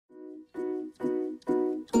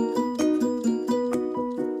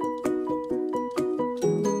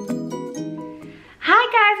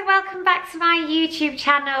YouTube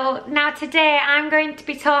channel. Now today I'm going to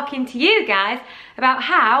be talking to you guys about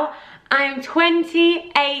how I am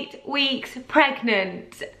 28 weeks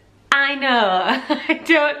pregnant. I know, I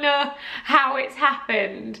don't know how it's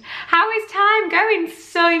happened. How is time going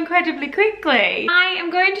so incredibly quickly? I am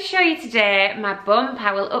going to show you today my bump.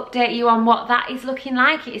 I will update you on what that is looking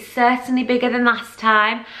like. It is certainly bigger than last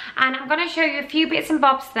time. And I'm going to show you a few bits and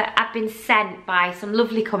bobs that have been sent by some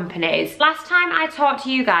lovely companies. Last time I talked to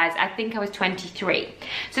you guys, I think I was 23.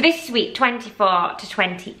 So this is week 24 to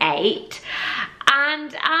 28.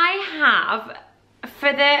 And I have,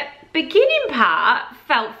 for the beginning part,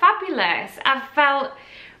 felt fabulous. I've felt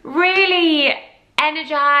really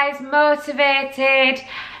energized, motivated,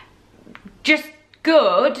 just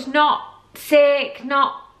good, not sick,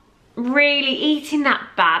 not really eating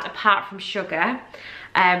that bad apart from sugar.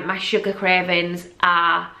 My sugar cravings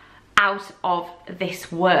are out of this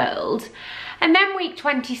world. And then week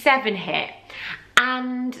 27 hit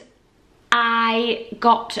and I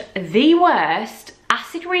got the worst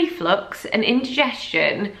acid reflux and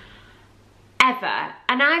indigestion ever,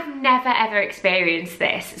 and I've never ever experienced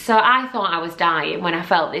this, so I thought I was dying when I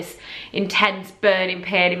felt this intense burning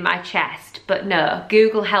pain in my chest. But no,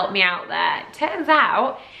 Google helped me out there. Turns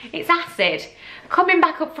out it's acid coming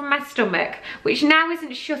back up from my stomach, which now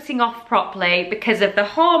isn't shutting off properly because of the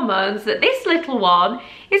hormones that this little one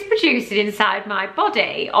is producing inside my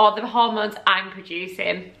body, or the hormones I'm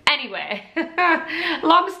producing. Anyway,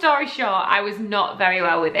 long story short, I was not very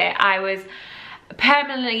well with it. I was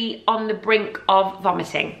permanently on the brink of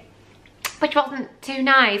vomiting, which wasn't too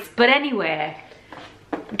nice. But anyway,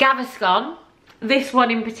 Gaviscon, this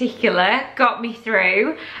one in particular, got me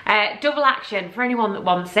through. Double action for anyone that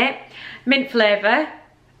wants it. Mint flavour,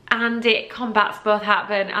 and it combats both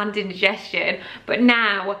heartburn and indigestion. But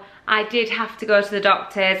now I did have to go to the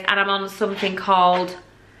doctors and I'm on something called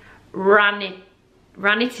ranitidine,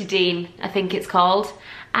 I think it's called,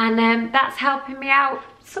 and that's helping me out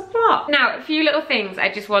somewhat. Now, a few little things I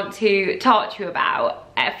just want to talk to you about.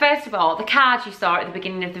 First of all, the cards you saw at the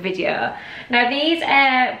beginning of the video. Now, these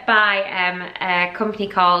are by a company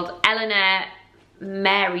called Eleanor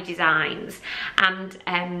MORI Designs,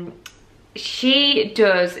 and she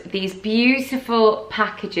does these beautiful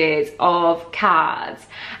packages of cards,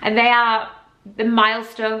 and they are the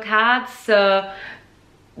Milestone cards. So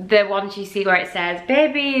the ones you see where it says,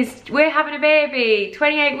 babies, we're having a baby,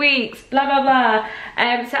 28 weeks, blah, blah, blah.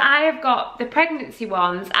 So I have got the pregnancy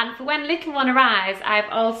ones, and for when little one arrives, I've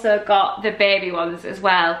also got the baby ones as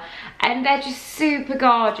well. And they're just super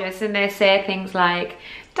gorgeous, and they say things like,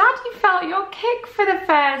 Daddy felt your kick for the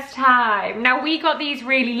first time. Now, we got these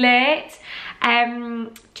really late,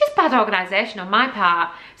 just bad organisation on my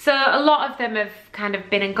part. So a lot of them have kind of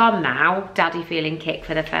been and gone now, Daddy feeling kick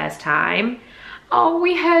for the first time. Oh,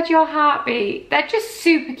 we heard your heartbeat. They're just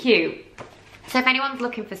super cute. So if anyone's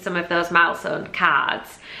looking for some of those Milestone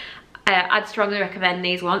cards, I'd strongly recommend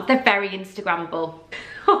these ones. They're very Instagrammable.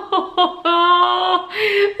 Oh,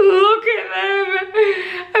 look at them.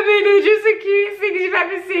 I mean, they're just the cutest things you've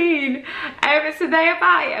ever seen. So they are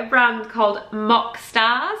by a brand called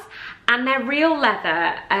Moccstars, and they're real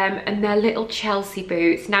leather, and they're little Chelsea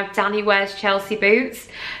boots. Now, Danny wears Chelsea boots,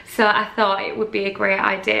 so I thought it would be a great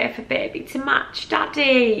idea for baby to match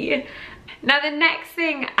Daddy. Now, the next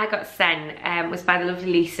thing I got sent was by the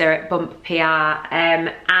lovely Lisa at Bump PR,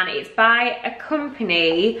 and it's by a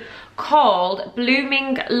company called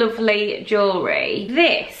Blooming Lovely Jewellery.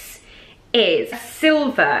 This is a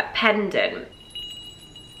silver pendant.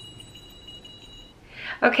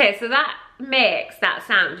 Okay, so that makes that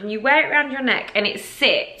sound, and you wear it around your neck, and it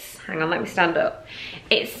sits, hang on, let me stand up,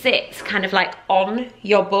 it sits kind of like on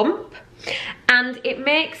your bump, and it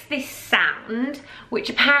makes this sound which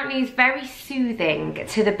apparently is very soothing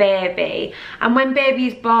to the baby. And when baby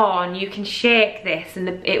is born, you can shake this and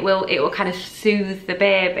it will kind of soothe the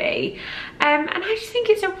baby, and I just think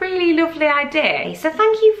it's a really lovely idea. So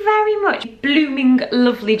thank you very much, Blooming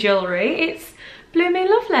Lovely Jewellery. It's blooming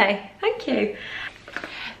lovely, thank you.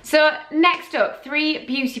 So next up, 3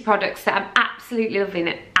 beauty products that I'm absolutely loving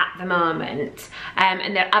at the moment,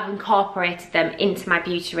 and that I've incorporated them into my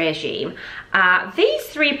beauty regime. These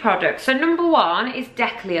 3 products. So number 1 is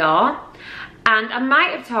Decleor, and I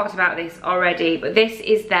might have talked about this already, but this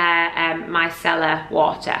is their Micellar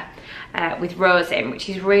water with rose in, which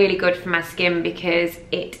is really good for my skin because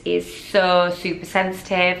it is so super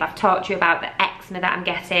sensitive. I've talked to you about the eczema that I'm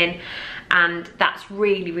getting, and that's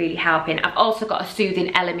really, really helping. I've also got a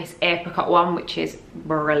soothing Elemis apricot one, which is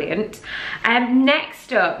brilliant.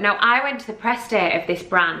 Next up, now I went to the press day of this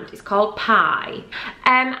brand. It's called Pie,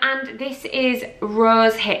 and this is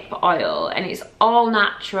Rosehip oil, and it's all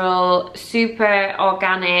natural, super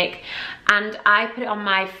organic, and I put it on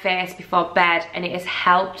my face before bed, and it has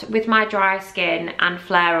helped with my dry skin and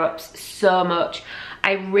flare-ups so much.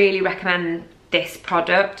 I really recommend this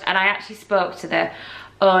product, and I actually spoke to the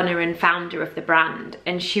owner and founder of the brand,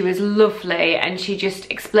 and she was lovely, and she just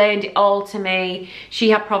explained it all to me.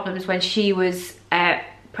 She had problems when she was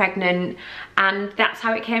pregnant, and that's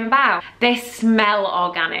how it came about. They smell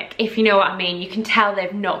organic, if you know what I mean. You can tell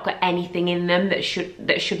they've not got anything in them that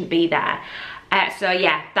shouldn't be there. So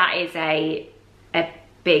yeah, that is a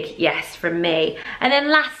big yes from me. And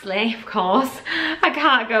then lastly, of course, I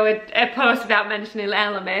can't go a post without mentioning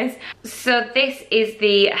Elemis. So this is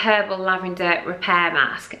the Herbal Lavender Repair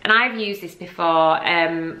Mask, and I've used this before.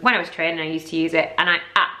 When I was training, I used to use it, and I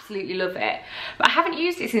absolutely love it. But I haven't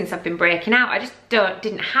used it since I've been breaking out. I just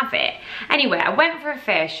didn't have it. Anyway, I went for a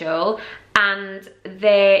facial, and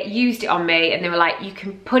they used it on me, and they were like, you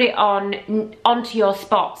can put it onto your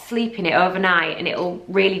spots, sleep in it overnight, and it'll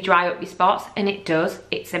really dry up your spots, and it does.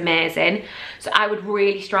 It's amazing. So I would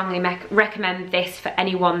really strongly recommend this for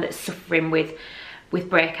anyone that's suffering with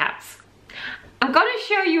breakouts. I'm gonna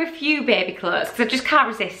show you a few baby clothes because I just can't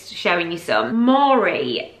resist showing you some.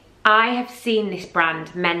 MORI. I have seen this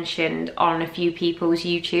brand mentioned on a few people's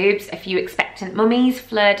YouTubes, a few expectant mummies,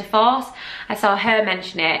 Fleur de Force. I saw her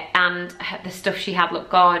mention it, and the stuff she had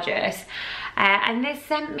looked gorgeous. And they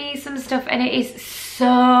sent me some stuff, and it is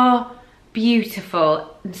so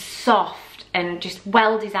beautiful and soft and just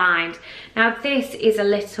well designed. Now this is a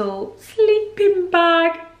little sleeping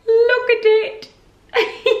bag. Look at it.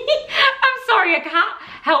 I'm sorry, I can't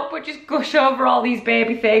help but just gush over all these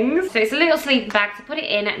baby things. So it's a little sleeping bag to put it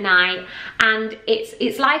in at night, and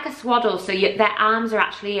it's like a swaddle, so their arms are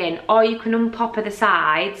actually in, or you can unpopper the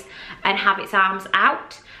sides and have its arms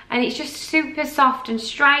out, and it's just super soft and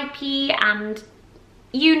stripy and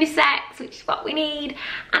unisex, which is what we need,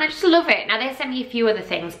 and I just love it. Now they sent me a few other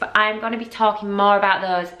things, but I'm going to be talking more about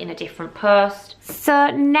those in a different post.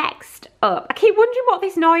 So next up, I keep wondering what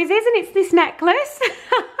this noise is, and it's this necklace.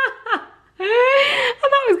 I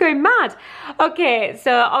thought I was going mad. Okay,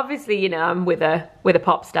 so obviously, you know, I'm with a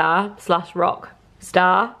pop star / rock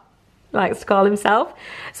star, likes to call himself.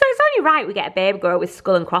 So it's only right we get a baby girl with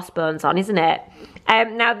skull and crossbones on, isn't it?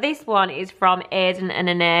 Now this one is from Aden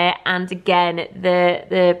Anais, and again,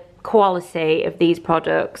 the quality of these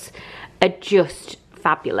products are just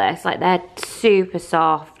fabulous. Like, they're super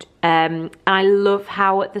soft. I love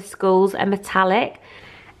how the skulls are metallic.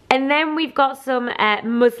 And then we've got some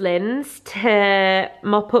muslins to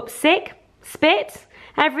mop up spit,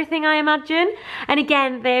 everything, I imagine. And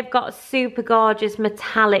again, they've got super gorgeous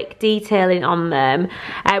metallic detailing on them.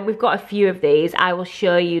 We've got a few of these. I will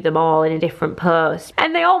show you them all in a different post.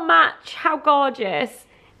 And they all match. How gorgeous.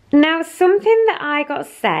 Now, something that I got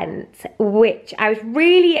sent, which I was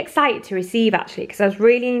really excited to receive actually, because I was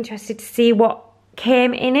really interested to see what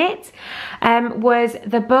came in it, was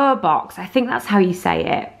the Beaubox. I think that's how you say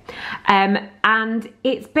it. And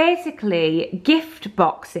it's basically gift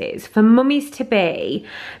boxes for mummies to be,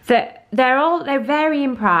 that they're varying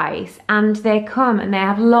in price, and they come and they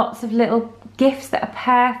have lots of little gifts that are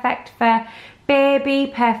perfect for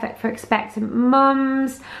baby, perfect for expectant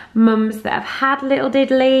mums that have had little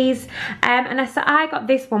diddlies. And so I got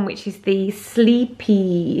this one, which is the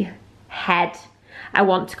sleepy head, I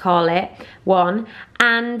want to call it, one,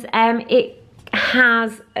 and it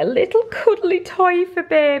has a little cuddly toy for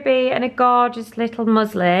baby and a gorgeous little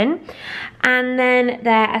muslin. And then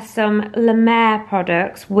there are some La Mer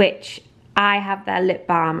products, which I have their lip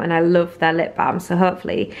balm, and I love their lip balm, so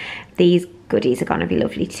hopefully these goodies are going to be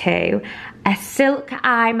lovely too. A silk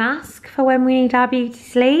eye mask for when we need our beauty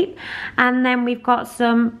sleep, and then we've got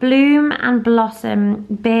some Bloom and Blossom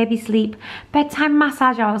baby sleep bedtime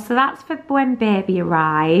massage oil, so that's for when baby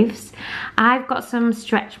arrives. I've got some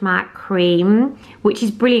stretch mark cream, which is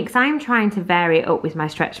brilliant because I'm trying to vary it up with my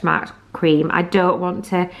stretch mark cream. I don't want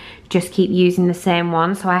to just keep using the same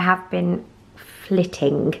one, so I have been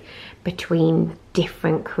flitting between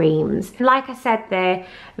different creams. Like I said, they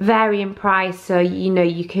vary in price, so you know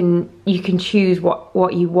you can choose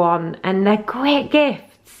what you want, and they're great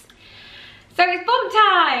gifts. So it's bum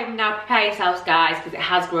time! Now prepare yourselves, guys, because it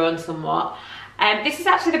has grown somewhat. This is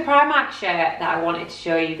actually the Primark shirt that I wanted to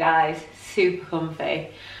show you guys. Super comfy.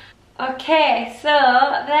 Okay,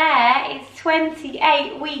 so there is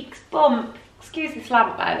 28 weeks bump. Excuse this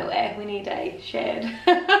lamp, by the way, we need a shade.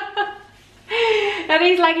 Now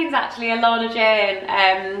these leggings actually are Lorna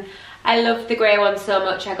Jane. I love the grey ones so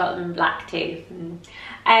much I got them in black too.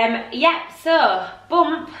 Yeah, so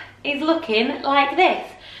bump is looking like this.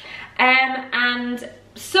 And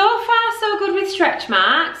so far so good with stretch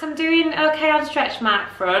marks. I'm doing okay on stretch mark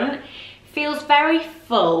front. Feels very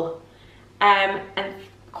full and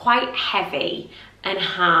quite heavy and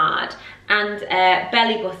hard. And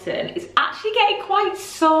belly button is actually getting quite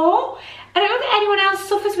sore. I don't know if anyone else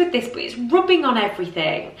suffers with this, but it's rubbing on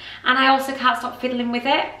everything. And I also can't stop fiddling with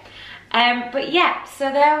it. But yeah,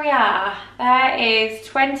 so there we are. There is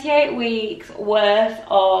 28 weeks worth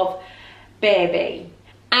of baby.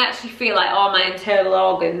 I actually feel like all my internal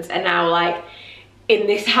organs are now like in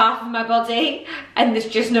this half of my body and there's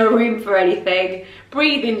just no room for anything.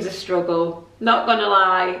 Breathing's a struggle, not gonna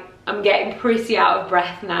lie. I'm getting pretty out of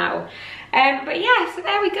breath now. But yeah, so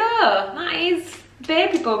there we go. That is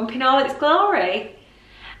baby bump in all its glory.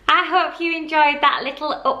 I hope you enjoyed that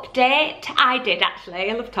little update. I did actually.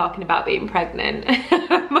 I love talking about being pregnant.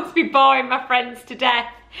 Must be boring my friends to death.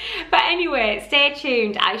 But anyway, stay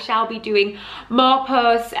tuned. I shall be doing more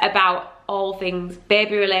posts about all things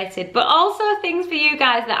baby related, but also things for you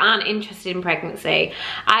guys that aren't interested in pregnancy.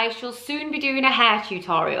 I shall soon be doing a hair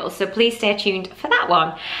tutorial, so please stay tuned for that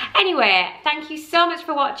one. Anyway, thank you so much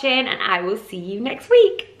for watching and I will see you next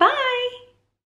week. Bye!